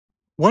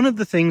One of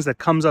the things that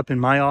comes up in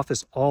my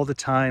office all the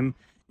time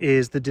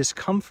is the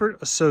discomfort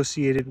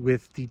associated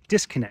with the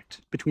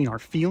disconnect between our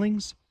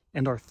feelings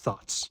and our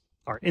thoughts,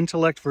 our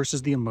intellect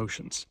versus the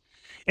emotions.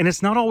 And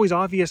it's not always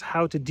obvious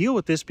how to deal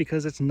with this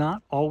because it's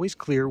not always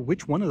clear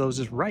which one of those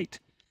is right.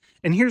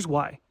 And here's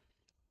why.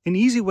 An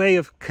easy way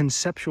of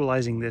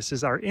conceptualizing this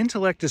is our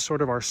intellect is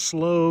sort of our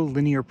slow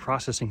linear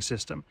processing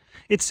system.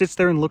 It sits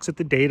there and looks at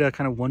the data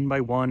kind of one by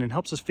one and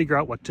helps us figure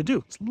out what to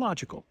do. It's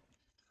logical.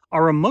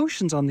 Our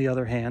emotions, on the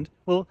other hand,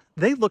 well,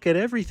 they look at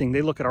everything.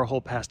 They look at our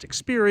whole past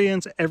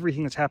experience,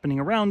 everything that's happening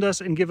around us,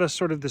 and give us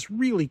sort of this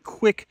really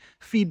quick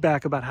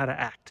feedback about how to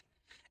act.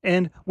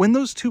 And when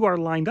those two are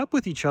lined up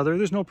with each other,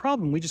 there's no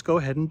problem. We just go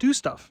ahead and do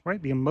stuff,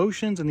 right? The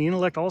emotions and the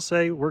intellect all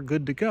say we're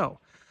good to go.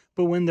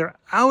 But when they're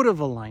out of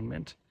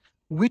alignment,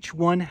 which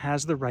one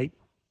has the right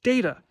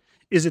data?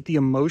 Is it the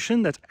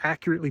emotion that's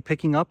accurately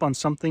picking up on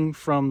something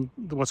from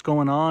what's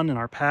going on in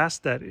our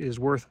past that is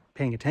worth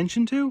paying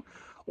attention to?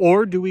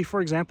 Or do we,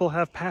 for example,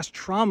 have past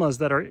traumas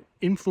that are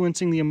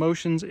influencing the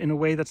emotions in a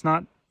way that's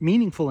not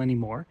meaningful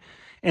anymore?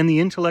 And the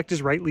intellect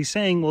is rightly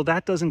saying, well,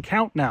 that doesn't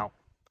count now.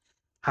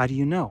 How do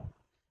you know?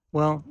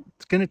 Well,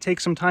 it's going to take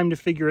some time to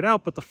figure it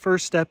out, but the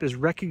first step is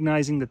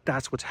recognizing that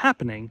that's what's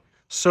happening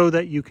so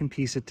that you can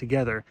piece it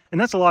together. And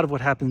that's a lot of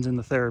what happens in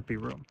the therapy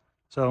room.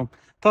 So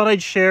thought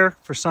I'd share.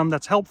 For some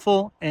that's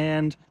helpful,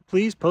 and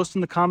please post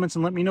in the comments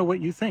and let me know what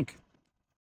you think.